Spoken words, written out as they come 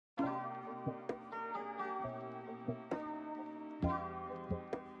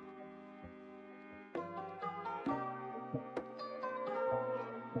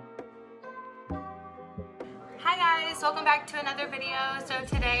guys, welcome back to another video. So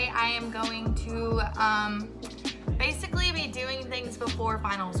today I am going to basically be doing things before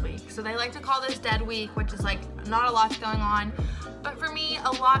finals week. So they like to call this dead week, which is like not a lot going on, but for me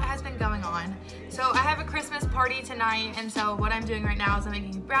a lot has been going on. So I have a Christmas party tonight, and so what I'm doing right now is I'm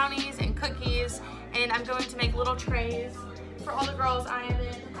making brownies and cookies, and I'm going to make little trays for all the girls I am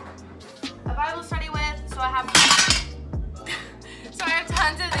in a Bible study with. So I have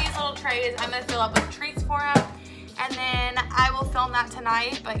tons of these little trays I'm gonna fill up with treats for them, and then I will film that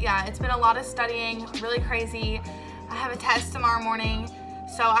tonight. But yeah, it's been a lot of studying, really crazy. I have a test tomorrow morning,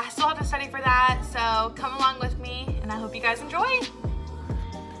 so I still have to study for that. So come along with me, and I hope you guys enjoy.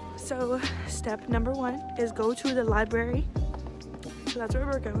 So step number 1 is go to the library. So that's where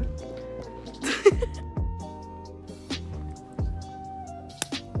we're going.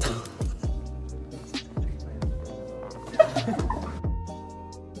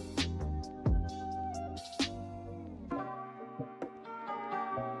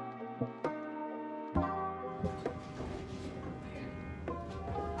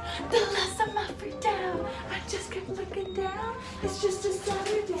 The less I'm up for down, I just kept looking down. It's just a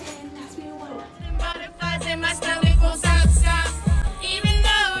Saturday and that's me what. Butterflies in my stomach won't stop. Even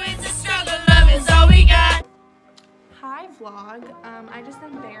though it's a struggle, love is all we got. Hi vlog. I just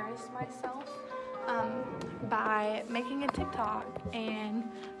embarrassed myself by making a TikTok, and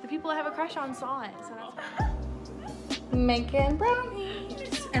the people I have a crush on saw it. So that's making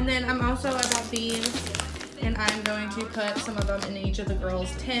brownies. And then I'm also about these. And I'm going to put some of them in each of the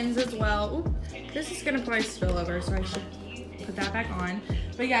girls' tins as well. Ooh, this is gonna probably spill over, so I should put that back on.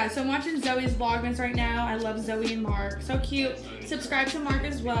 But yeah, so I'm watching Zoe's Vlogmas right now. I love Zoe and Mark, so cute. Subscribe to Mark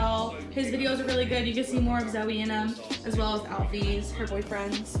as well. His videos are really good. You can see more of Zoe in them, as well as Alfie's, her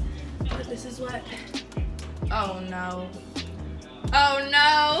boyfriends. But this is what, oh no. Oh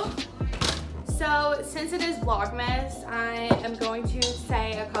no. So since it is Vlogmas, I am going to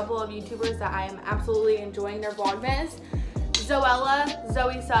say a couple of YouTubers that I am absolutely enjoying their Vlogmas. Zoella,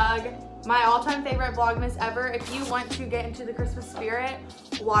 Zoe Sugg, my all-time favorite Vlogmas ever. If you want to get into the Christmas spirit,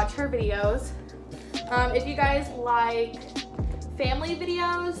 watch her videos. If you guys like family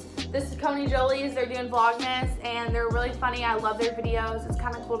videos, this is Saccone Jolys. They're doing Vlogmas and they're really funny. I love their videos. It's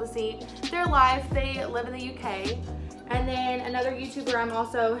kind of cool to see their life. They live in the UK. And then another YouTuber I'm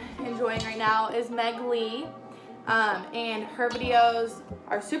also enjoying right now is Meg Leigh, and her videos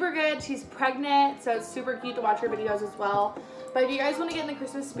are super good. She's pregnant, so it's super cute to watch her videos as well. But if you guys want to get in the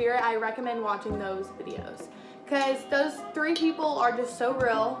Christmas spirit, I recommend watching those videos, because those 3 people are just so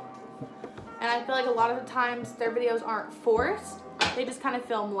real, and I feel like a lot of the times their videos aren't forced. They just kind of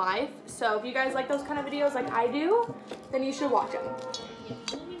film life. So if you guys like those kind of videos like I do, then you should watch them.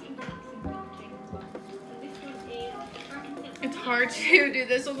 It's hard to do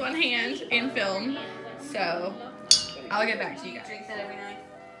this with one hand and film, so I'll get back to you guys. Drink that every night?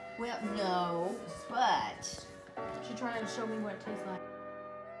 Well, no, but she's trying to show me what it tastes like.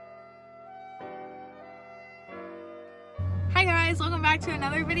 Hi guys, welcome back to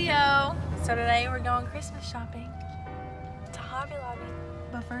another video. So today we're going Christmas shopping to Hobby Lobby,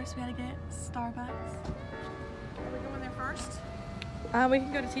 but first we gotta get Starbucks. Are we going there first? We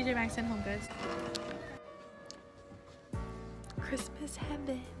can go to TJ Maxx and Home Goods. Christmas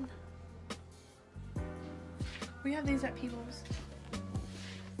heaven. We have these at People's.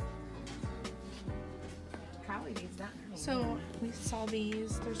 Probably needs that. So we saw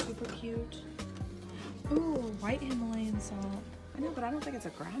these. They're super cute. Ooh, white Himalayan salt. I know, but I don't think it's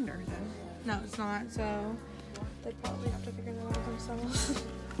a grinder though. No, it's not. So they probably have to figure that out themselves.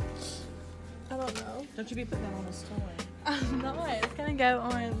 I don't know. Don't you be putting that on the story? I'm not. It's gonna go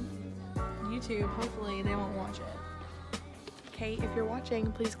on YouTube. Hopefully they won't watch it. Kate, if you're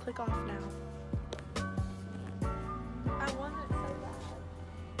watching, please click off now. I want it so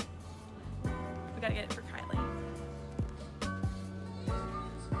bad. We gotta get it for Kylie.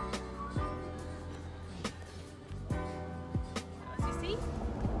 As you see,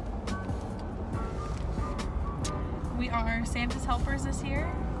 we are Santa's helpers this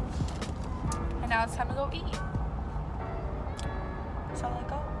year, and now it's time to go eat. So let's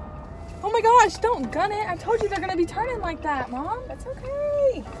go. Oh my gosh, don't gun it. I told you they're gonna be turning like that, Mom. That's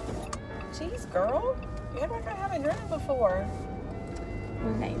okay. Jeez, girl. You act like I haven't driven before.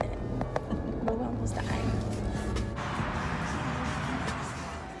 We made it. But we almost died.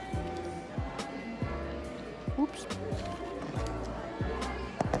 Oops.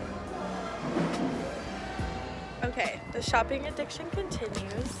 Okay, the shopping addiction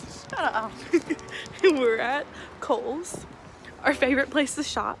continues. Shut up. We're at Kohl's, our favorite place to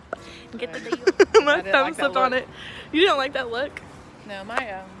shop. Get the deal. My thumb slipped on it. You didn't like that look? No,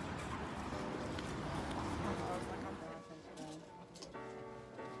 my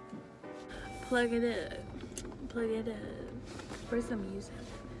Plug it up. Plug it up. Where's the music?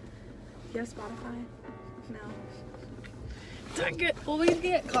 You have Spotify? No. Don't get, well, we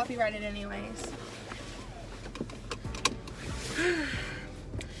get copyrighted anyways.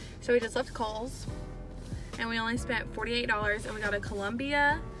 So we just left Kohl's and we only spent $48 and we got a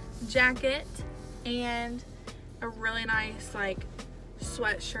Columbia jacket and a really nice like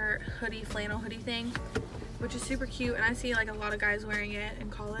sweatshirt hoodie, flannel hoodie thing, which is super cute, and I see like a lot of guys wearing it in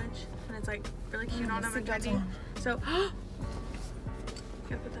college and it's like really cute on them and trendy. So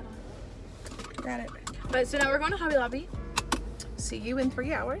gotta put that on. Got it. But so now we're going to Hobby Lobby. See you in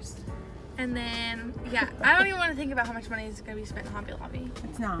 3 hours. And then, yeah, I don't even want to think about how much money is going to be spent in Hobby Lobby.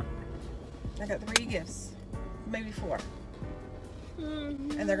 It's not. I got 3 gifts. Maybe 4.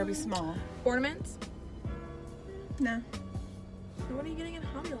 And they're going to be small. Ornaments? No. So what are you getting in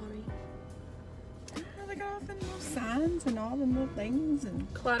Hobby Lobby? They got all them little signs and all them little things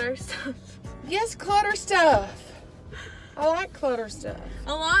and Clutter stuff. yes, clutter stuff. I like clutter stuff.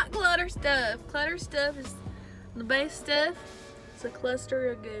 A lot clutter stuff. Clutter stuff is the base stuff. It's a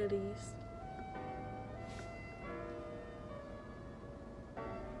cluster of goodies.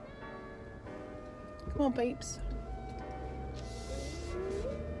 Come on, peeps.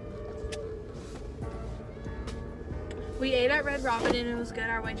 We ate at Red Robin and it was good.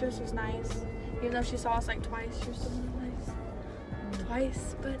 Our waitress was nice. Even though she saw us like twice, she was still nice.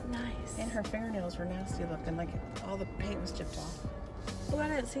 Twice, but nice. And her fingernails were nasty looking, like all the paint was chipped off. Oh, I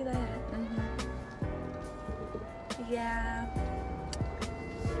didn't see that. Yeah.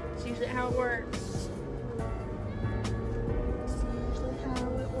 It's usually how it works. It's usually how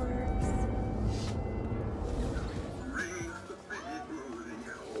it works.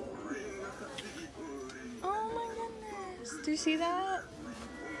 Oh my goodness. Do you see that?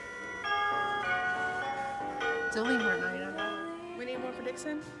 Zoe Sugg. We need one for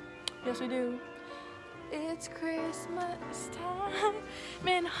Dixon? Yes, we do. It's Christmas time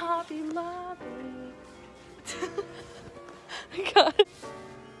in Hobby Lobby. God.